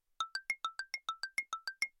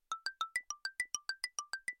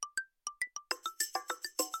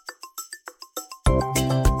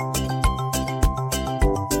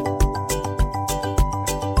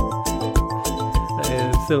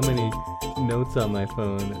so many notes on my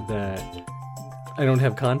phone that I don't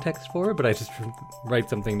have context for, but I just write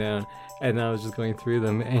something down. And I was just going through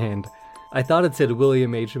them, and I thought it said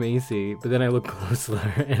William H. Macy, but then I looked closer,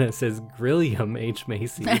 and it says Grilliam H.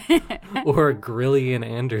 Macy, or Grillian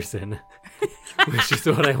Anderson, which is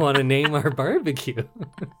what I want to name our barbecue.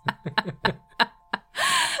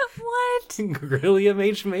 What? Grilliam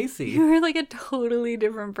H. Macy. You're like a totally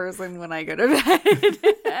different person when I go to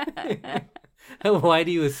bed. Why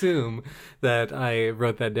do you assume that I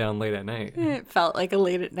wrote that down late at night? It felt like a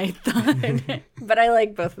late at night thought, but I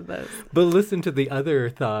like both of those. But listen to the other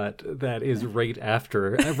thought that is right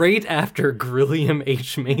after Grilliam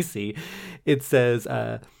H. Macy. It says,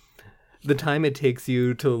 the time it takes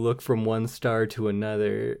you to look from one star to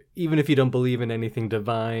another, even if you don't believe in anything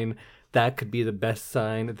divine, that could be the best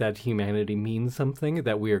sign that humanity means something,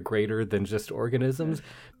 that we are greater than just organisms.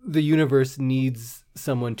 The universe needs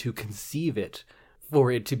someone to conceive it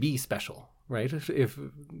for it to be special, right?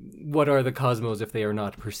 What are the cosmos if they are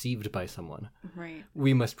not perceived by someone? Right.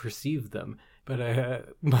 We must perceive them. But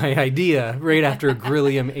my idea, right after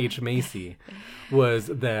Grilliam H. Macy, was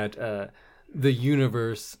that the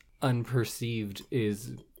universe unperceived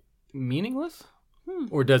is meaningless?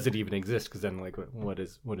 Or does it even exist? Because then, like, what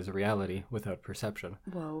is reality without perception?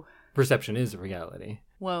 Whoa. Perception is reality.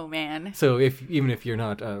 Whoa, man. So even if you're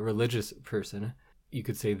not a religious person, you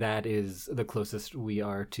could say that is the closest we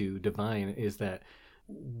are to divine, is that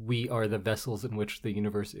we are the vessels in which the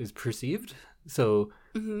universe is perceived. So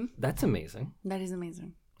that's amazing. That is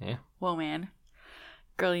amazing. Yeah. Whoa, man.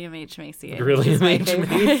 Grilliam H. Macy. Grilliam H.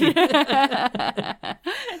 Macy.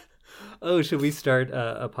 Oh, should we start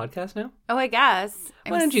a podcast now? Oh, I guess.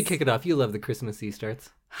 Why don't you kick it off? You love the Christmassy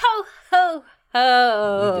starts. Ho, ho,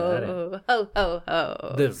 ho. You got it. Ho, ho,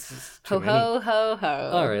 ho. This is too Ho, many. ho, ho,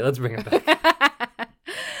 ho. All right, let's bring it back.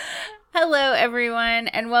 Hello, everyone,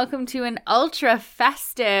 and welcome to an ultra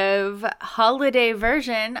festive holiday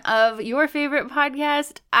version of your favorite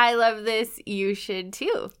podcast. I love this. You should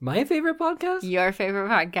too. My favorite podcast? Your favorite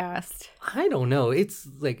podcast. I don't know. It's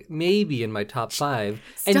like maybe in my top 5.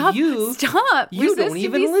 Stop. And you We're don't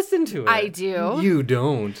even listen to it. I do. You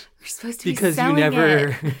don't. We're supposed to be Because you selling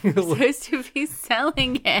never. it. We're supposed to be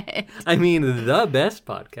selling it. I mean, the best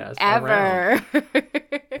podcast Ever. around.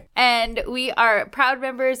 And we are proud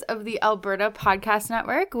members of the Alberta Podcast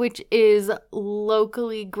Network, which is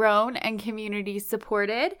locally grown and community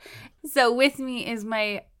supported. So with me is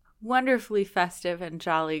my wonderfully festive and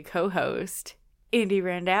jolly co-host, Indy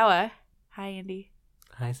Randawa. Hi, Indy.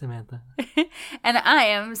 Hi, Samantha. And I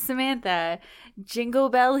am Samantha Jingle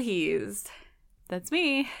Bell Hees. That's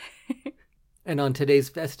me. And on today's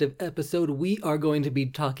festive episode, we are going to be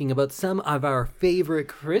talking about some of our favorite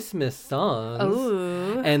Christmas songs.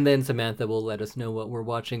 Ooh. And then Samantha will let us know what we're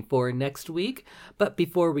watching for next week. But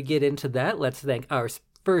before we get into that, let's thank our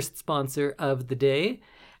first sponsor of the day,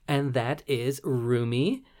 and that is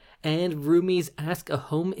Rumi and Rumi's Ask a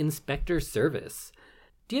Home Inspector service.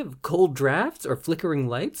 Do you have cold drafts or flickering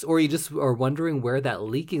lights, or you just are wondering where that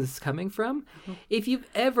leak is coming from? If you've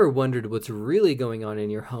ever wondered what's really going on in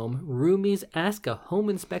your home, Rumi's Ask a Home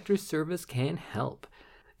Inspector service can help.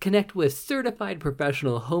 Connect with certified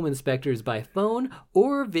professional home inspectors by phone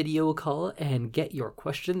or video call and get your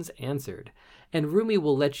questions answered. And Rumi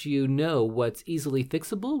will let you know what's easily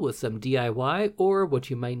fixable with some DIY or what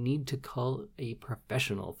you might need to call a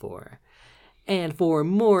professional for. And for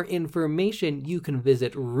more information, you can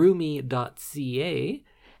visit rumi.ca,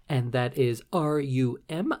 and that is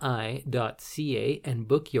RUMI.ca, and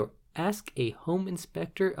book your Ask a Home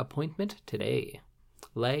Inspector appointment today,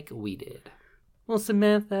 like we did. Well,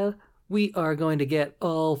 Samantha, we are going to get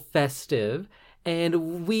all festive,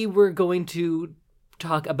 and we were going to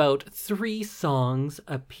talk about 3 songs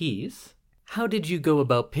apiece. How did you go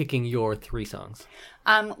about picking your 3 songs?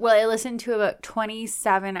 Well, I listened to about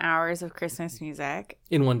 27 hours of Christmas music.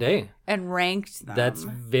 In one day? And ranked them. That's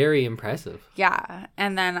very impressive. Yeah.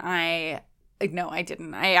 And then no, I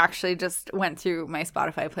didn't. I actually just went through my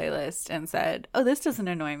Spotify playlist and said, oh, this doesn't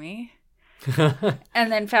annoy me.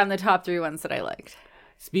 And then found the top 3 ones that I liked.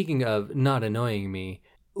 Speaking of not annoying me,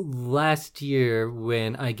 last year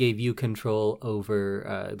when I gave you control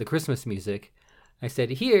over the Christmas music, I said,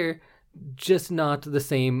 here, just not the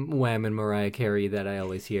same Wham and Mariah Carey that I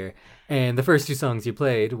always hear. And the first 2 songs you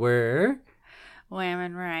played were... Wham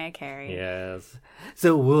and Mariah Carey. Yes.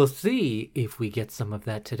 So we'll see if we get some of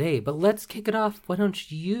that today. But let's kick it off. Why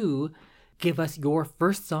don't you give us your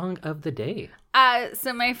first song of the day?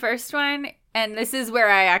 So my first one, and this is where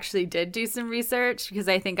I actually did do some research because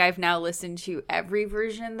I think I've now listened to every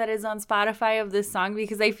version that is on Spotify of this song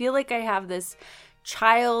because I feel like I have this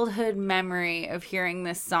childhood memory of hearing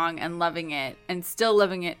this song and loving it and still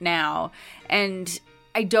loving it now. And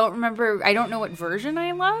I don't know what version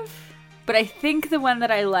I love, but I think the one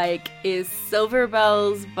that I like is Silver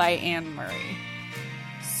Bells by Anne Murray.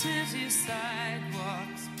 City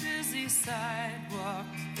sidewalks, busy sidewalks,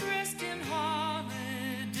 dressed in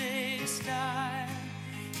holiday style.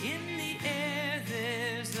 In the air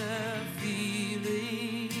there's a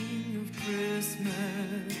feeling of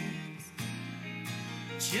Christmas.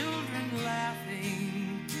 Children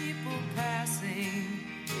laughing, people passing,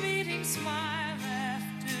 meeting smile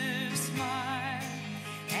after smile.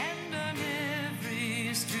 And on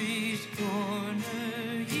every street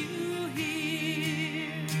corner you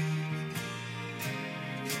hear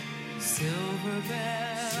silver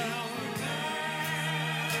bells,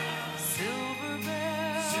 silver bells, silver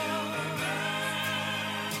bells, silver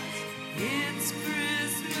bells. It's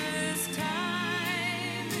Christmas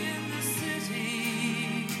time in the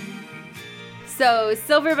city. So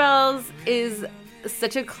Silver Bells is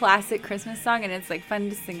such a classic Christmas song, and it's like fun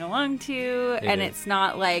to sing along to, and it's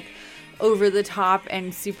not like over the top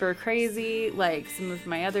and super crazy like some of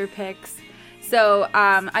my other picks. So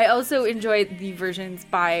I also enjoyed the versions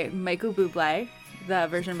by Michael Bublé, the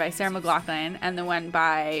version by Sarah McLachlan, and the one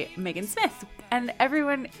by Megan Smith. And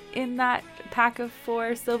everyone in that pack of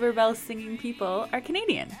 4 Silver Bells singing people are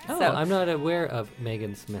Canadian. Oh, so, I'm not aware of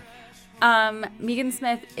Megan Smith. Megan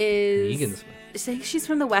Smith is... Megan Smith. I think she's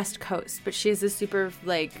from the West Coast, but she has a super,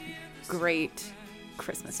 like, great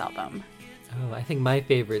Christmas album. Oh, I think my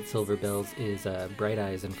favorite Silver Bells is Bright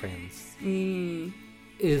Eyes and Friends.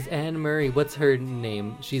 Is Anne Murray, what's her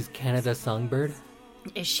name? She's Canada Songbird?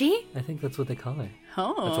 Is she? I think that's what they call her.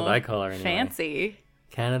 Oh. That's what I call her anyway. Fancy.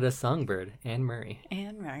 Canada Songbird, Anne Murray.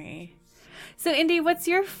 Anne Murray. So, Indy, what's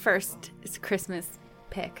your first Christmas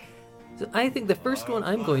pick? So I think the first one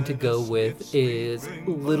I'm going to go with is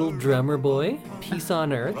Little Drummer Boy, Peace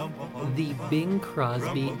on Earth, the Bing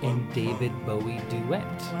Crosby and David Bowie duet.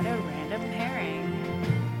 What a random pairing.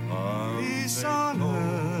 Peace on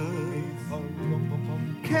earth,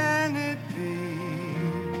 can it be?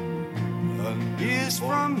 And years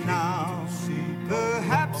from now,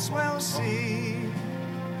 perhaps we'll see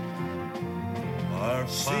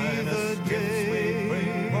the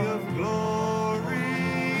day of glory.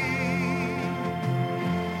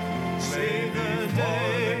 See the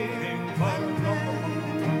day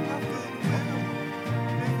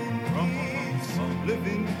live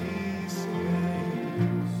in peace,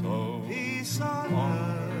 so peace on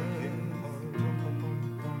earth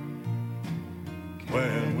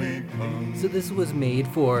when we come. So this was made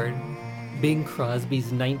for Bing Crosby's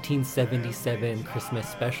 1977 Christmas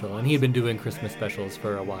special, and he had been doing Christmas specials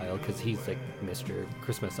for a while because he's like Mr.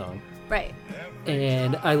 Christmas Song. Right.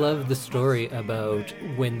 And I love the story about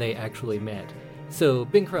when they actually met. So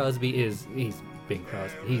Bing Crosby he's Bing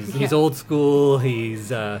Crosby. He's old school.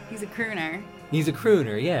 He's a crooner. He's a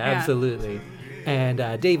crooner, yeah, absolutely.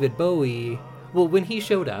 And David Bowie, well, when he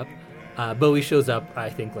showed up, Bowie shows up, I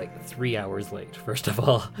think, like 3 hours late, first of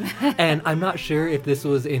all. And I'm not sure if this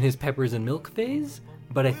was in his Peppers and Milk phase,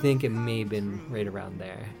 but I think it may have been right around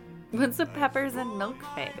there. What's the Peppers and Milk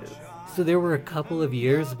phase? So there were a couple of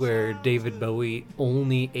years where David Bowie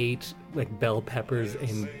only ate like bell peppers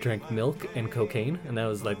and drank milk and cocaine, and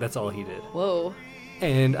that's all he did. Whoa.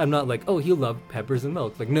 And I'm not like, oh, he loved peppers and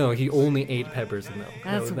milk. Like, no, he only ate peppers and milk.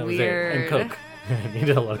 That's that weird. Was it. And Coke. He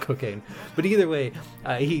did a lot of cocaine. But either way,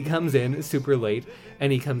 he comes in super late,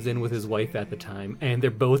 and he comes in with his wife at the time, and they're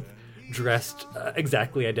both dressed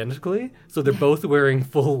exactly identically. So they're both wearing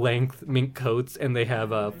full-length mink coats, and they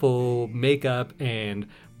have full makeup and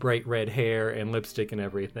bright red hair and lipstick and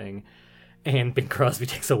everything. And Bing Crosby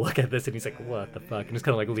takes a look at this, and he's like, what the fuck? And just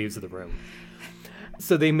kind of like leaves the room.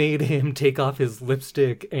 So they made him take off his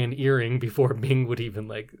lipstick and earring before Bing would even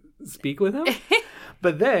like speak with him.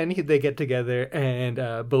 But then they get together,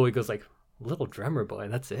 and Bowie goes like, Little Drummer Boy,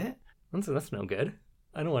 that's it? That's no good.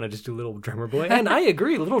 I don't want to just do Little Drummer Boy. And I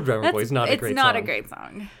agree, Little Drummer Boy is not a great song. It's not a great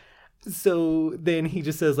song. So then he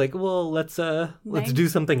just says like, well, let's do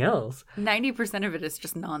something else. 90% of it is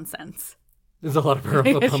just nonsense. There's a lot of pum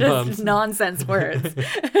It's pums. just nonsense words.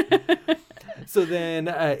 So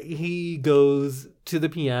then he goes to the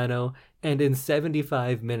piano, and in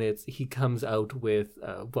 75 minutes, he comes out with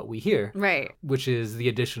what we hear. Right. Which is the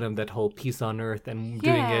addition of that whole Peace on Earth and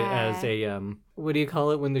doing it as a, what do you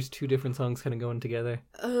call it when there's two different songs kind of going together?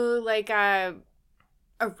 Like a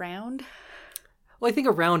round? Well, I think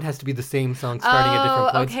Around has to be the same song starting at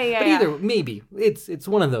different points. Okay, but either, maybe. It's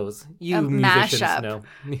one of those. You musicians mashup. know.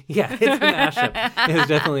 Yeah, it's a mashup. It's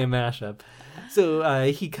definitely a mashup.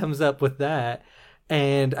 So he comes up with that,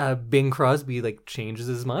 And Bing Crosby like changes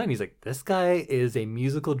his mind. He's like, this guy is a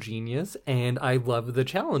musical genius, and I love the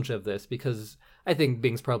challenge of this because I think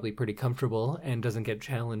Bing's probably pretty comfortable and doesn't get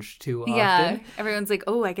challenged too often. Yeah, everyone's like,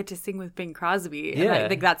 oh, I get to sing with Bing Crosby. And Yeah. I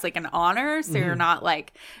think that's like an honor, so you're not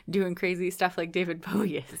like doing crazy stuff like David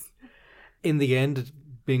Bowie is. In the end,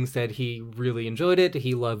 Bing said he really enjoyed it.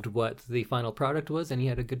 He loved what the final product was, and he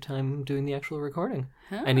had a good time doing the actual recording.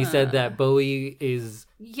 And he said that Bowie is,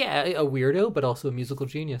 yeah, a weirdo, but also a musical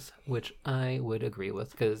genius, which I would agree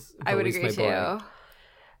with because I would agree too.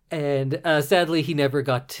 And sadly, he never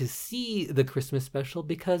got to see the Christmas special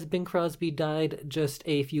because Bing Crosby died just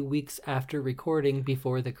a few weeks after recording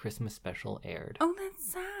before the Christmas special aired. Oh,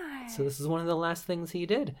 that's sad. So this is one of the last things he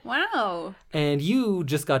did. Wow. And you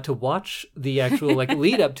just got to watch the actual like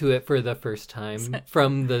lead up to it for the first time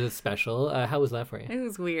from the special. How was that for you? It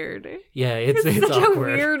was weird. Yeah, it's Such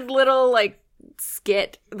awkward. a weird little like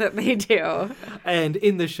skit that they do. And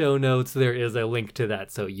in the show notes, there is a link to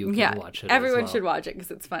that, so you can watch it. Everyone as well. should watch it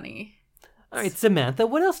because it's funny. All right, Samantha,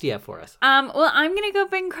 what else do you have for us? Well, I'm gonna go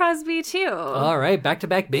Bing Crosby too. All right,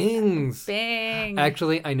 back-to-back Bings. Bing.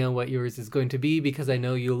 Actually, I know what yours is going to be because I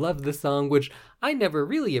know you love the song, which I never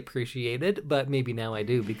really appreciated, but maybe now I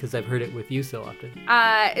do because I've heard it with you so often.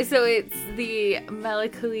 So it's the Mele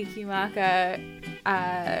Kalikimaka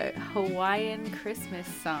Hawaiian Christmas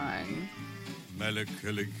song. Mele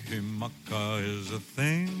Kalikimaka is a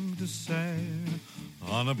thing to say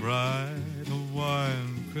on a bright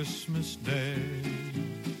Hawaiian Christmas day.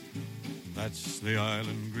 That's the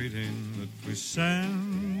island greeting that we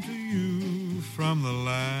send to you from the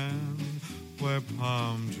land where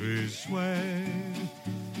palm trees sway.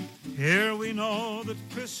 Here we know that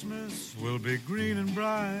Christmas will be green and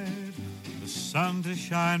bright, the sun to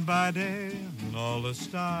shine by day and all the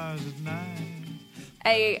stars at night.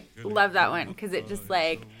 I love that one because it just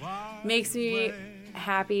like makes me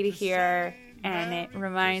happy to hear, and it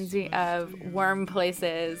reminds me of warm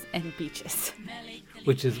places and beaches.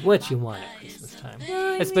 Which is what you want at Christmas time.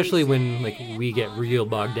 Especially when like we get real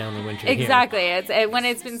bogged down in winter here. Exactly. When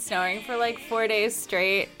it's been snowing for like 4 days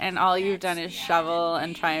straight and all you've done is shovel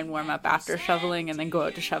and try and warm up after shoveling and then go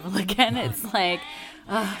out to shovel again. It's like,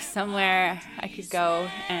 somewhere I could go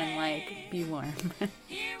and like be warm.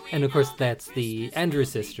 And of course that's the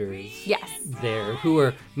Andrews Sisters. Yes. There, who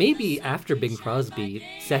are maybe after Bing Crosby,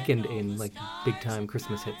 second in like big time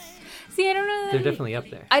Christmas hits. See, I don't know. They're definitely up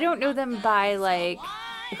there. I don't know them by like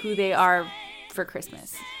who they are for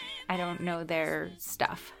Christmas. I don't know their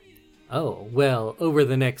stuff. Oh, well, over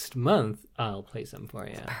the next month, I'll play some for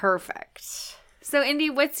you. Perfect. So, Indy,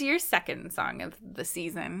 what's your second song of the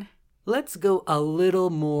season? Let's go a little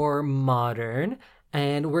more modern,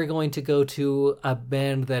 and we're going to go to a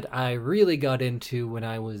band that I really got into when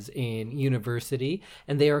I was in university,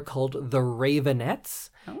 and they are called the Ravenettes.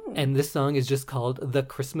 Oh. And this song is just called The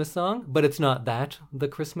Christmas Song, but it's not that, The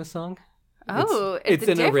Christmas Song. Oh, it's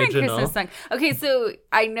a an different original. Christmas song. Okay, so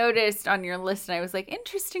I noticed on your list, and I was like,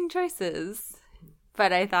 interesting choices.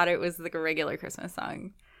 But I thought it was like a regular Christmas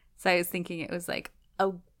song. So I was thinking it was like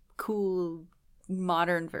a cool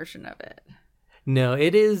modern version of it. No,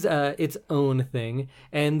 it is its own thing.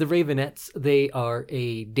 And the Ravenettes, they are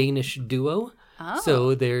a Danish duo. Oh.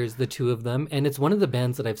 So there's the two of them. And it's one of the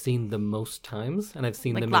bands that I've seen the most times. And I've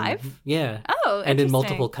seen Like them live? Yeah. Oh, and in interesting.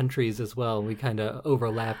 multiple countries as well. We kind of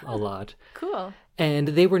overlap a lot. Cool. And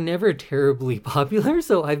they were never terribly popular.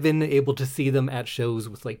 So I've been able to see them at shows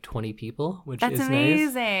with like 20 people, which That's is nice.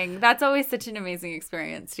 amazing. That's always such an amazing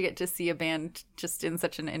experience to get to see a band just in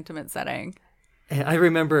such an intimate setting. I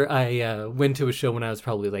remember I went to a show when I was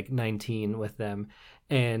probably like 19 with them,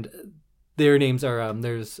 and their names are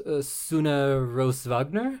there's Suna Rose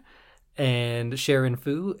Wagner and Sharon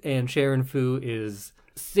Fu, and Sharon Fu is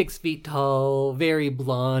 6 feet tall, very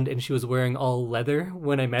blonde, and she was wearing all leather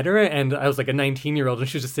when I met her, and I was like a 19-year-old, and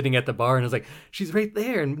she was just sitting at the bar, and I was like, she's right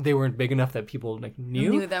there, and they weren't big enough that people like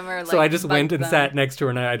knew Them or, so like, I just went bugged and them. sat next to her,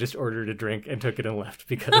 and I just ordered a drink and took it and left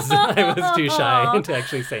because I was too shy to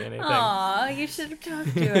actually say anything. Aw, you should have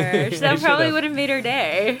talked to her. I That should probably have. would have made her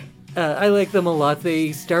day. I like them a lot.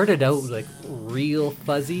 They started out like real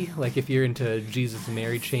fuzzy, like if you're into Jesus and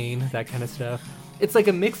Mary Chain, that kind of stuff. It's like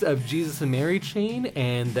a mix of Jesus and Mary Chain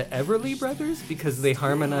and the Everly Brothers because they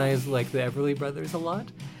harmonize like the Everly Brothers a lot.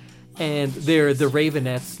 And they're the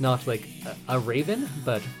Ravenettes, not like a raven,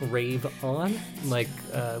 but rave on. Like,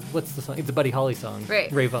 what's the song? It's a Buddy Holly song.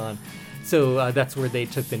 Right. Rave on. So that's where they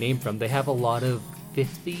took the name from. They have a lot of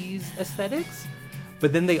 50s aesthetics,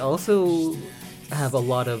 but then they also have a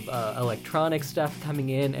lot of electronic stuff coming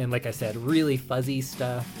in, and like I said, really fuzzy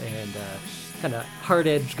stuff, and kind of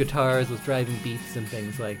hard-edged guitars with driving beats and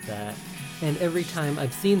things like that. And every time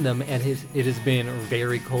I've seen them, and it has been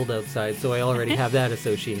very cold outside, so I already have that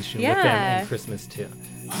association with them Yeah. and Christmas too.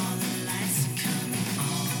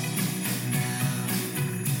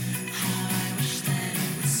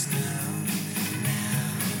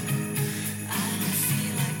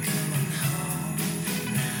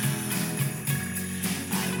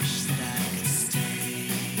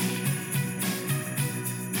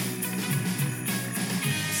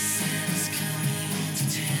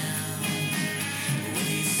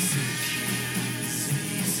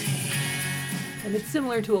 And it's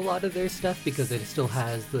similar to a lot of their stuff because it still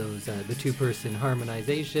has those the two-person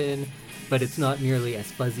harmonization, but it's not nearly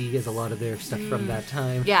as fuzzy as a lot of their stuff from that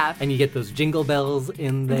time. Yeah. And you get those jingle bells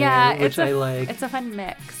in there, Yeah, which I like. It's a fun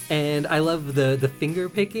mix. And I love the finger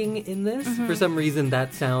picking in this. For some reason,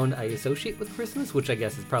 that sound I associate with Christmas, which I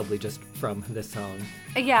guess is probably just from this song.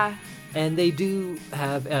 Yeah. And they do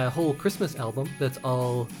have a whole Christmas album that's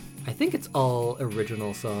all, I think it's all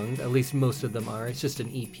original songs. At least most of them are. It's just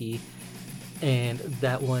an EP. And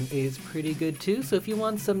that one is pretty good too. So if you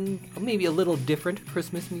want some maybe a little different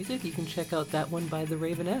Christmas music, you can check out that one by the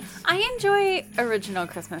Ravenettes. I enjoy original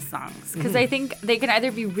Christmas songs because I think they can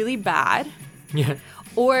either be really bad Yeah.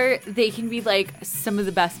 or they can be like some of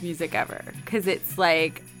the best music ever because it's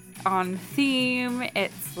like on theme,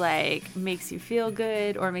 it's like makes you feel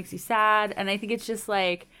good or makes you sad. And I think it's just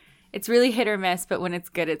like, it's really hit or miss, but when it's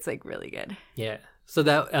good, it's like really good. Yeah. So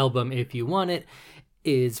that album, if you want it,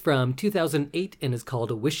 is from 2008 and is called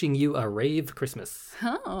Wishing You a Rave Christmas.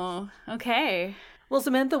 Oh, okay. Well,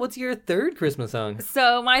 Samantha, what's your third Christmas song?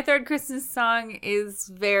 So my third Christmas song is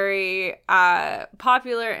very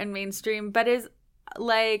popular and mainstream, but is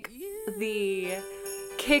like the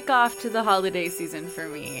kickoff to the holiday season for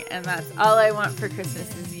me. And that's All I Want for Christmas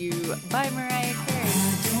Is You by Mariah Carey.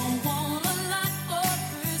 Don't want a lot for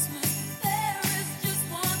Christmas. There is just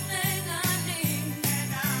one thing I need.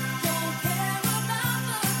 Don't care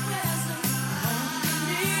about the present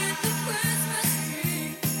underneath the Christmas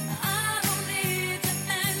tree. I don't need to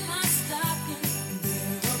hang my stocking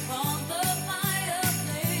there upon the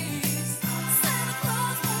fireplace. Santa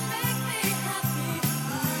Claus will make me happy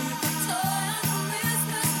with a toy on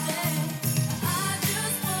Christmas Day. I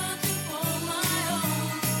just want you for my own,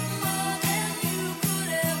 more than you could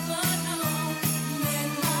ever know.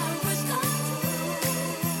 Make my wish come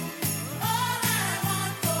true. All I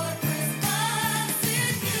want for Christmas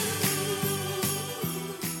is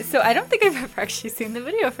you. So I don't think I've ever actually seen the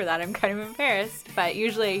video for that. I'm kind of embarrassed, but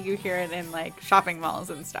usually you hear it in like shopping malls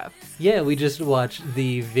and stuff. Yeah, we just watched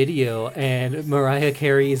the video, and Mariah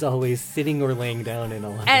Carey is always sitting or laying down in a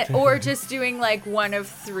lot. Or just doing like one of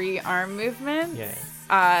 3 arm movements. Yeah.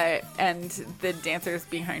 And the dancers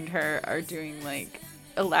behind her are doing like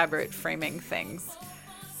elaborate framing things.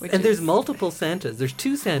 Which And there's is- multiple Santas. There's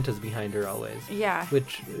 2 Santas behind her always. Yeah.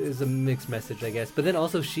 Which is a mixed message, I guess. But then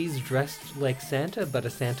also she's dressed like Santa, but a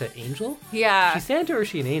Santa angel? Yeah. She's Santa or is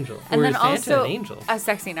she an angel? And or then is Santa also an angel? a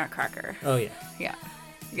sexy nutcracker. Oh, yeah. Yeah.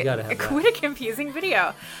 Gotta have that. Quite a confusing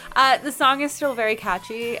video. The song is still very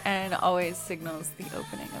catchy and always signals the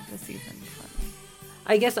opening of the season for me.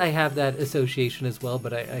 I guess I have that association as well,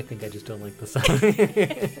 but I think I just don't like the song.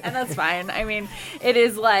 And that's fine. I mean, it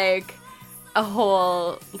is like a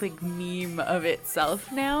whole like meme of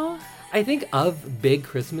itself now. I think of big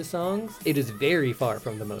Christmas songs, it is very far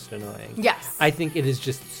from the most annoying. Yes. I think it is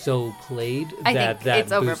just so played I that think that it's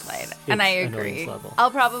boosts overplayed. And I its agree. annoyance level.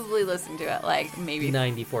 I'll probably listen to it like maybe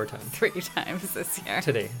 94 times 3 times this year.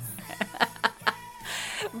 today.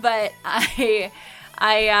 But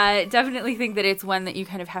I definitely think that it's one that you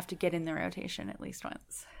kind of have to get in the rotation at least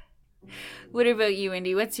once. What about you,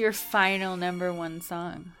 Indy? What's your final number 1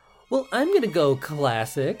 song? Well, I'm going to go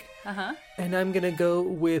classic, Uh-huh. and I'm going to go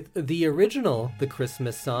with the original The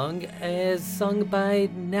Christmas Song as sung by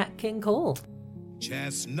Nat King Cole.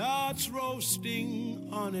 Chestnuts roasting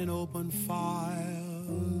on an open fire,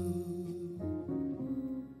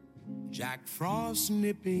 Jack Frost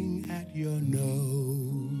nipping at your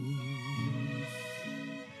nose,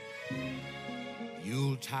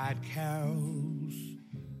 Yuletide carols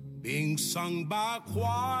being sung by a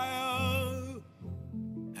choir,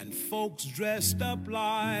 and folks dressed up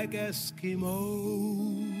like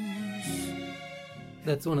Eskimos.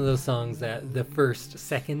 That's one of those songs that the first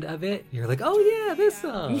second of it, you're like, oh yeah, this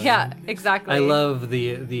song. Yeah, exactly. I love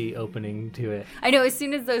the opening to it. I know as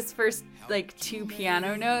soon as those first like 2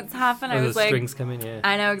 piano notes happen, I Or was the like, strings come in, yeah.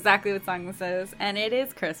 I know exactly what song this is, and it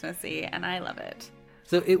is Christmassy, and I love it.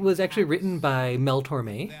 So it was actually written by Mel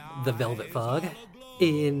Torme, The Velvet Fog,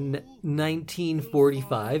 in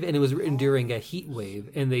 1945, and it was written during a heat wave.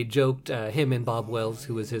 And they joked, him and Bob Wells,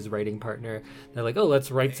 who was his writing partner, they're like, oh,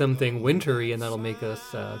 let's write something wintry and that'll make us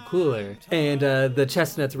cooler. And the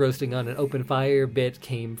chestnuts roasting on an open fire bit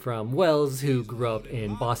came from Wells, who grew up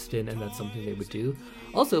in Boston, and that's something they would do.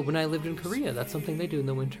 Also, when I lived in Korea, that's something they do in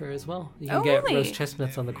the winter as well. You can Oh, get really? roast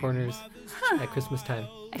chestnuts on the corners at Christmas time.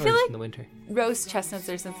 I or feel just like- in the winter. Roast chestnuts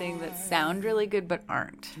are something that sound really good but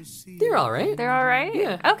aren't. They're all right. They're all right?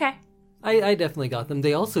 Yeah. Okay. I definitely got them.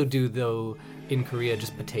 They also do, though, in Korea,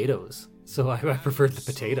 just potatoes. So I prefer the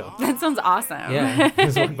potato. That sounds awesome. Yeah,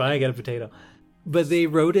 just walk by, I get a potato. But they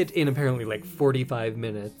wrote it in apparently like 45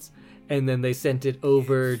 minutes, and then they sent it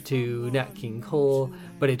over to Nat King Cole,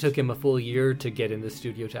 but it took him a full year to get in the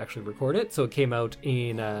studio to actually record it. So it came out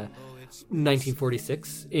in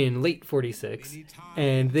 1946, in late 46,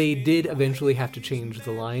 and they did eventually have to change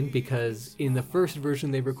the line because in the first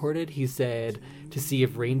version they recorded, he said to see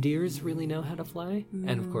if reindeers really know how to fly.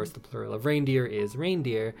 And of course, the plural of reindeer is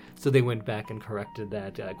reindeer, so they went back and corrected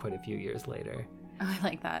that quite a few years later. Oh, I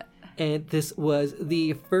like that. And this was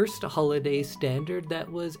the first holiday standard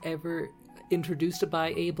that was ever introduced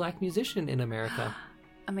by a black musician in America.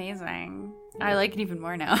 Amazing. I like it even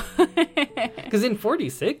more now. Because in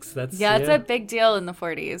 46, that's... Yeah, it's a big deal in the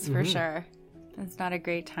 40s, for sure. It's not a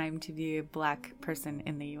great time to be a black person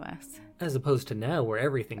in the U.S. As opposed to now, where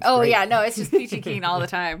everything's Oh, great. yeah, no, it's just peachy keen all the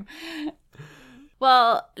time.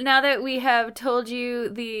 Well, now that we have told you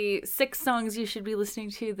the 6 songs you should be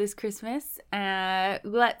listening to this Christmas,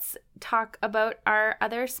 let's talk about our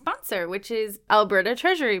other sponsor, which is Alberta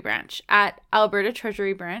Treasury Branch. At Alberta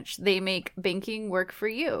Treasury Branch, they make banking work for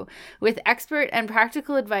you. With expert and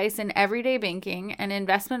practical advice in everyday banking and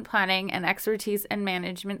investment planning and expertise and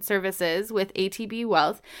management services with ATB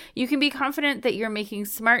Wealth, you can be confident that you're making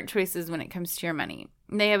smart choices when it comes to your money.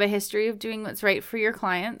 They have a history of doing what's right for your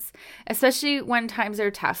clients, especially when times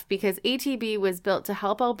are tough, because ATB was built to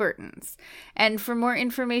help Albertans. And for more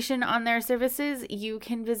information on their services, you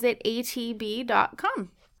can visit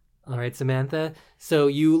atb.com. All right, Samantha. So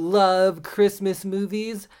you love Christmas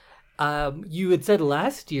movies. You had said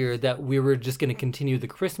last year that we were just going to continue the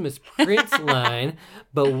Christmas Prince line,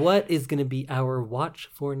 but what is going to be our watch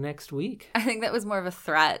for next week? I think that was more of a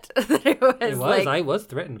threat than it was, It was. like I was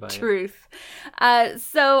threatened by it. truth.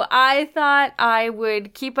 So I thought I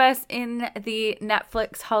would keep us in the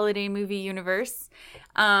Netflix holiday movie universe,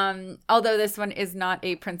 although this one is not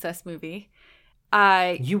a princess movie.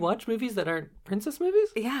 You watch movies that aren't princess movies?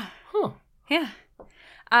 Yeah. Huh. Yeah.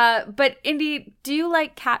 But Indy, do you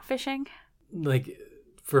like catfishing? Like,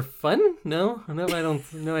 for fun? No, I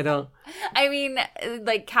don't. No, I don't. I mean,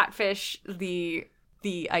 like catfish the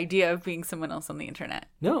idea of being someone else on the internet.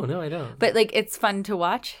 No, I don't. But like it's fun to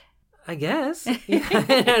watch. I guess. Yeah.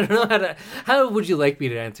 I don't know how to. How would you like me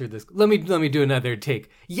to answer this? Let me do another take.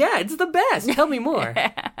 Yeah, it's the best. Tell me more.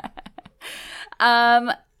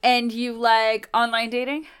 And you like online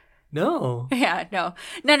dating? No. Yeah, no.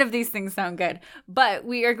 None of these things sound good. But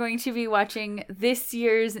we are going to be watching this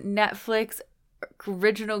year's Netflix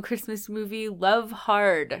original Christmas movie, Love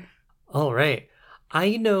Hard. All right.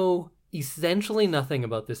 I know essentially nothing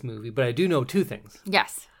about this movie, but I do know 2 things.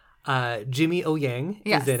 Yes. Jimmy O Yang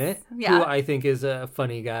Yes. is in it, Yeah. who I think is a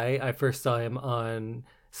funny guy. I first saw him on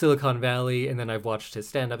Silicon Valley, and then I've watched his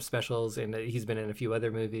stand-up specials, and he's been in a few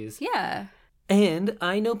other movies. Yeah. And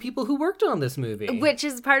I know people who worked on this movie. Which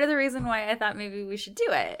is part of the reason why I thought maybe we should do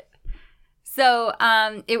it. So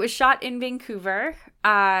it was shot in Vancouver.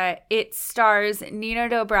 It stars Nina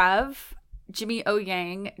Dobrev, Jimmy O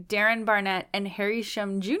Yang, Darren Barnett, and Harry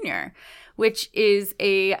Shum Jr., which is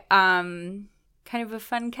a kind of a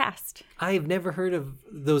fun cast. I've never heard of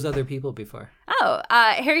those other people before. Oh,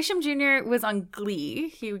 Harry Shum Jr. was on Glee.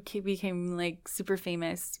 He became like super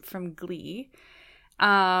famous from Glee.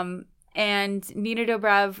 And Nina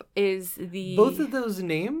Dobrev is the... Both of those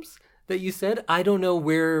names that you said, I don't know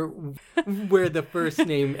where the first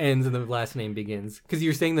name ends and the last name begins. Because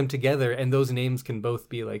you're saying them together, and those names can both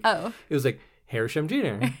be like... Oh. It was like Harry-Shum Jr.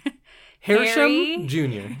 Harry? Harry-Shum Jr.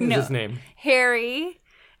 is No. his name. Harry,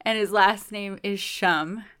 and his last name is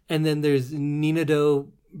Shum. And then there's Nina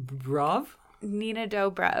Dobrev. Nina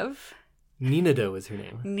Dobrev. Nina Do is her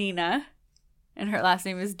name. Nina. And her last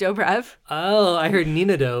name is Dobrev. Oh, I heard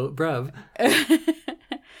Nina Dobrev.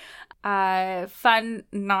 Fun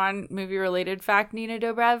non-movie related fact, Nina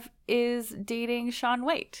Dobrev is dating Shaun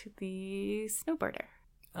White, the snowboarder.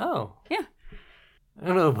 Oh. Yeah. I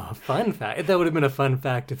don't know about a fun fact. That would have been a fun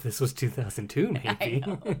fact if this was 2002, maybe.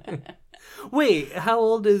 Wait, how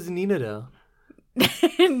old is Nina Do?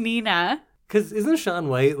 Nina. Because isn't Shaun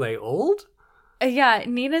White, like, old? Yeah,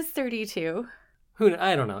 Nina's 32.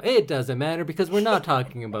 I don't know. It doesn't matter because we're not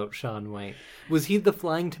talking about Shaun White. Was he the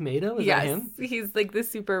flying tomato? Is that him? He's like the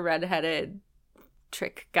super redheaded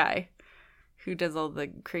trick guy who does all the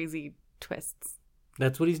crazy twists.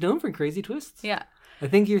 That's what he's known for, crazy twists. Yeah. I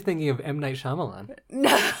think you're thinking of M. Night Shyamalan. No,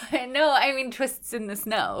 I mean twists in the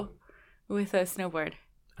snow with a snowboard.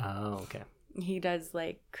 Oh, okay. He does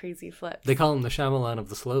like crazy flips. They call him the Shyamalan of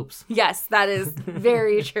the slopes. Yes, that is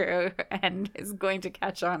very true and is going to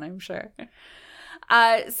catch on, I'm sure.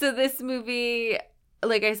 So this movie,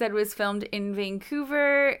 like I said, was filmed in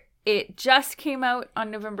Vancouver. It just came out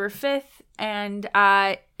on November 5th, and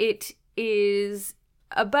it is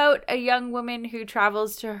about a young woman who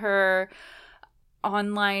travels to her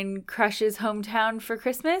online crush's hometown for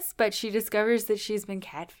Christmas, but she discovers that she's been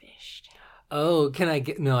catfished. Oh, can I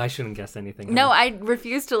get... No, I shouldn't guess anything. No, I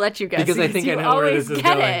refuse to let you guess. Because I think you I know where always this is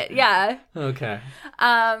get going. it. Yeah. Okay.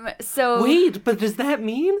 So Wait, but does that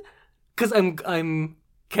mean... Because I'm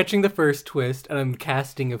catching the first twist, and I'm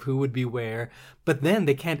casting of who would be where, but then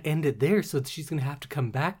they can't end it there, so she's going to have to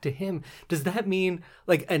come back to him. Does that mean,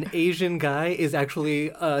 like, an Asian guy is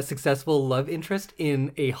actually a successful love interest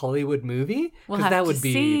in a Hollywood movie? we'll Because have that to would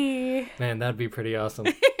be... see. Man, that'd be pretty awesome.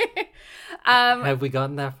 Have we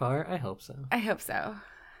gotten that far? I hope so. I hope so.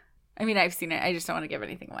 I mean, I've seen it. I just don't want to give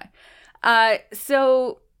anything away.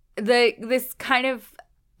 So this kind of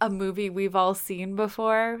a movie we've all seen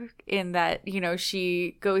before, in that, you know,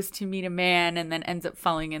 she goes to meet a man and then ends up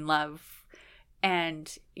falling in love,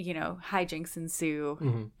 and, you know, hijinks ensue.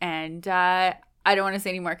 Mm-hmm. And I don't want to say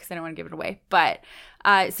any more because I don't want to give it away. But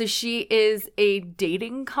so she is a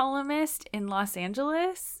dating columnist in Los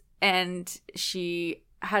Angeles, and she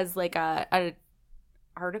has like a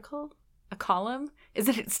article, a column.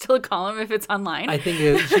 Isn't it still a column if it's online? I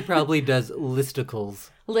think she probably does listicles,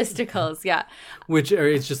 Listicles, yeah. which are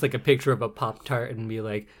it's just like a picture of a Pop-Tart and be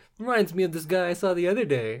like, reminds me of this guy I saw the other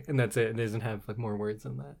day. And that's it. It doesn't have like more words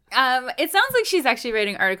than that. It sounds like she's actually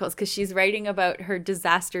writing articles because she's writing about her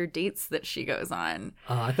disaster dates that she goes on.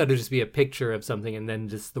 I thought it would just be a picture of something and then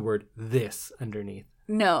just the word this underneath.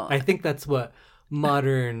 No. I think that's what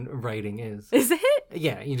modern writing is. Is it?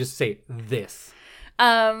 Yeah, you just say this.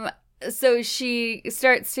 So she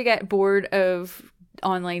starts to get bored of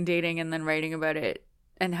online dating and then writing about it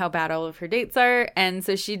and how bad all of her dates are. And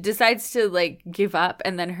so she decides to like give up.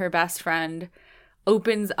 And then her best friend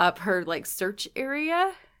opens up her like search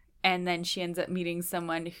area. And then she ends up meeting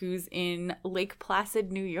someone who's in Lake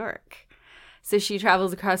Placid, New York. So she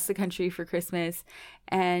travels across the country for Christmas,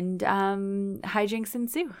 and hijinks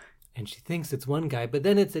ensue. And she thinks it's one guy, but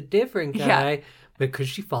then it's a different guy. Yeah. But could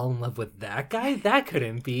she fall in love with that guy? That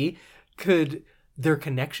couldn't be. Could their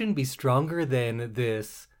connection be stronger than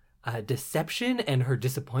this deception and her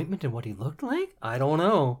disappointment in what he looked like? I don't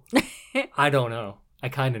know. I don't know. I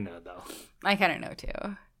kind of know, though. I kind of know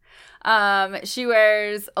too. She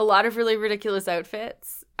wears a lot of really ridiculous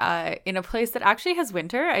outfits in a place that actually has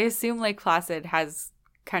winter. I assume Lake Placid has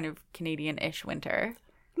kind of Canadian-ish winter.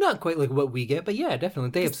 Not quite like what we get, but yeah,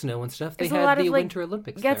 definitely. They have snow and stuff. They There's a lot had the of, like, Winter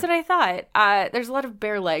Olympics That's there. what I thought. There's a lot of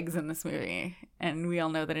bare legs in this movie, and we all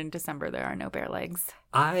know that in December there are no bare legs.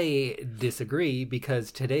 I disagree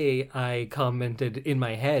because today I commented in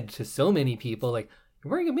my head to so many people like,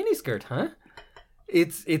 "You're wearing a miniskirt, huh?"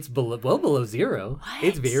 It's well below zero. What?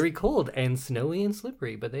 It's very cold and snowy and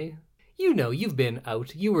slippery, but you've been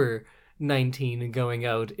out. You were 19 and going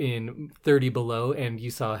out in 30 below, and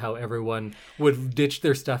you saw how everyone would ditch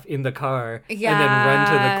their stuff in the car and then run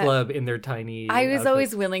to the club in their tiny I was outfits.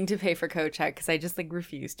 always willing to pay for coat check because I just like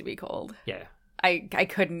refused to be cold. Yeah. I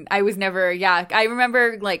couldn't. I was never, I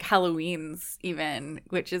remember like Halloween's even,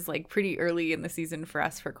 which is like pretty early in the season for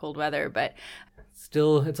us for cold weather, but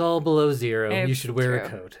Still, it's all below zero. You It's should wear a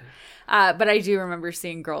true. coat. but I do remember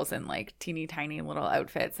seeing girls in like teeny tiny little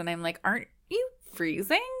outfits, and I'm like, aren't you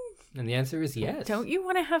freezing? And the answer is yes. Don't you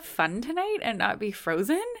want to have fun tonight and not be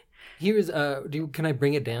frozen? Here's can I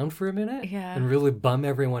bring it down for a minute? Yeah. And really bum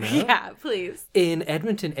everyone out? Yeah, please. In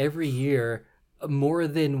Edmonton every year, more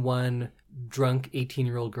than one drunk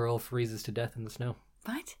 18-year-old girl freezes to death in the snow.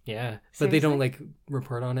 What? Yeah. But they don't Seriously? like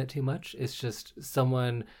report on it too much. It's just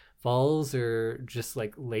someone falls or just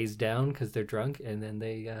like lays down because they're drunk, and then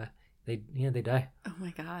they die. Oh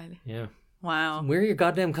my God. Yeah. Wow. Wear your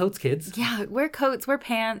goddamn coats, kids. Yeah, wear coats, wear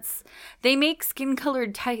pants. They make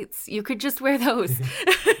skin-colored tights. You could just wear those.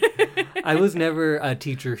 I was never a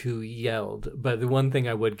teacher who yelled, but the one thing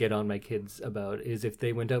I would get on my kids about is if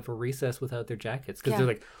they went out for recess without their jackets, because Yeah. they're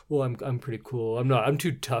like, "Well, I'm pretty cool. I'm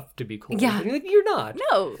too tough to be cool." Yeah. And you're like, you're not.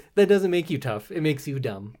 No. That doesn't make you tough. It makes you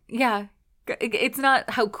dumb. Yeah. It's not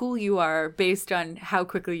how cool you are based on how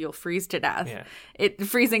quickly you'll freeze to death. Yeah.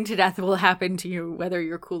 Freezing to death will happen to you whether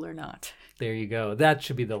you're cool or not. There you go. That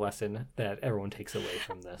should be the lesson that everyone takes away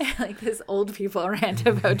from this. Like this old people rant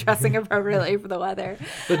about dressing appropriately for the weather.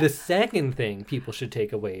 But the second thing people should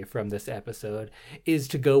take away from this episode is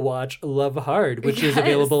to go watch Love Hard, which is Yes.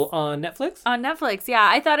 available on Netflix. On Netflix, yeah.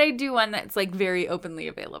 I thought I'd do one that's like very openly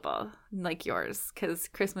available, like yours, because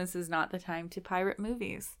Christmas is not the time to pirate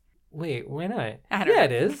movies. Wait, why not? I don't Yeah, know.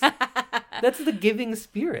 it is. That's the giving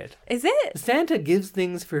spirit. Is it? Santa gives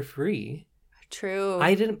things for free. True.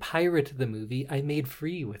 I didn't pirate the movie. I made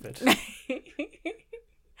free with it.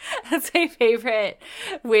 That's my favorite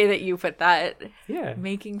way that you put that. Yeah.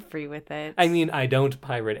 Making free with it. I mean, I don't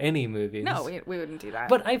pirate any movies. No, we wouldn't do that.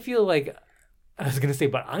 But I feel like, I was going to say,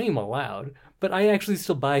 but I'm allowed. But I actually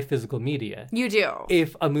still buy physical media. You do.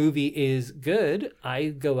 If a movie is good, I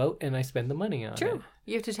go out and I spend the money on it. True.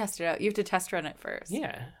 You have to test it out. You have to test run it first.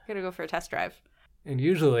 Yeah. You gotta go for a test drive. And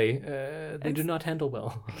usually, they do not handle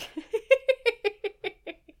well.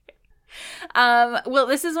 Well,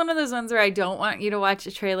 this is one of those ones where I don't want you to watch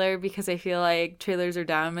a trailer because I feel like trailers are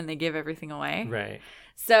dumb and they give everything away. Right.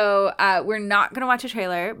 So we're not going to watch a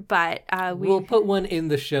trailer, but We'll put one in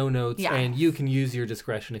the show notes, Yeah. and you can use your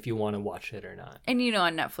discretion if you want to watch it or not. And you know,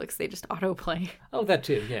 on Netflix, they just autoplay. Oh, that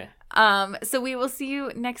too, yeah. So we will see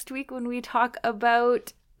you next week when we talk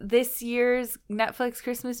about this year's Netflix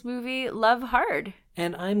Christmas movie, Love Hard.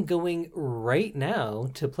 And I'm going right now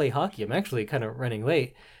to play hockey. I'm actually kind of running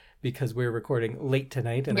late because we're recording late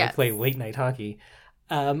tonight and Yes. I play late night hockey.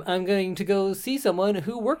 I'm going to go see someone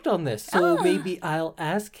who worked on this. So maybe I'll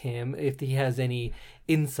ask him if he has any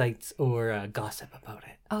insights or gossip about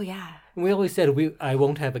it. Oh, yeah. And we always said I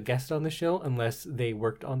won't have a guest on the show unless they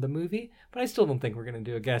worked on the movie, but I still don't think we're going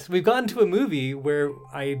to do a guest. We've gotten to a movie where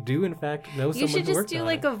I do, in fact, know You someone should who just worked do on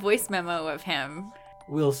like it. a voice memo of him.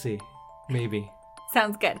 We'll see. Maybe.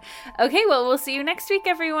 Sounds good. Okay, well, we'll see you next week,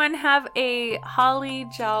 everyone. Have a holly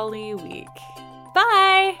jolly week.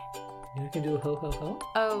 Bye. You can do a ho ho ho.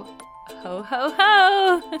 Oh, ho, ho,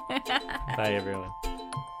 ho. Bye, everyone.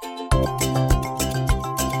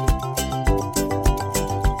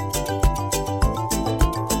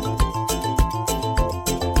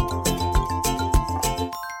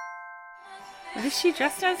 What is she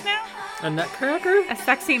dressed as now? A nutcracker? A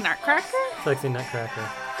sexy nutcracker? Sexy nutcracker.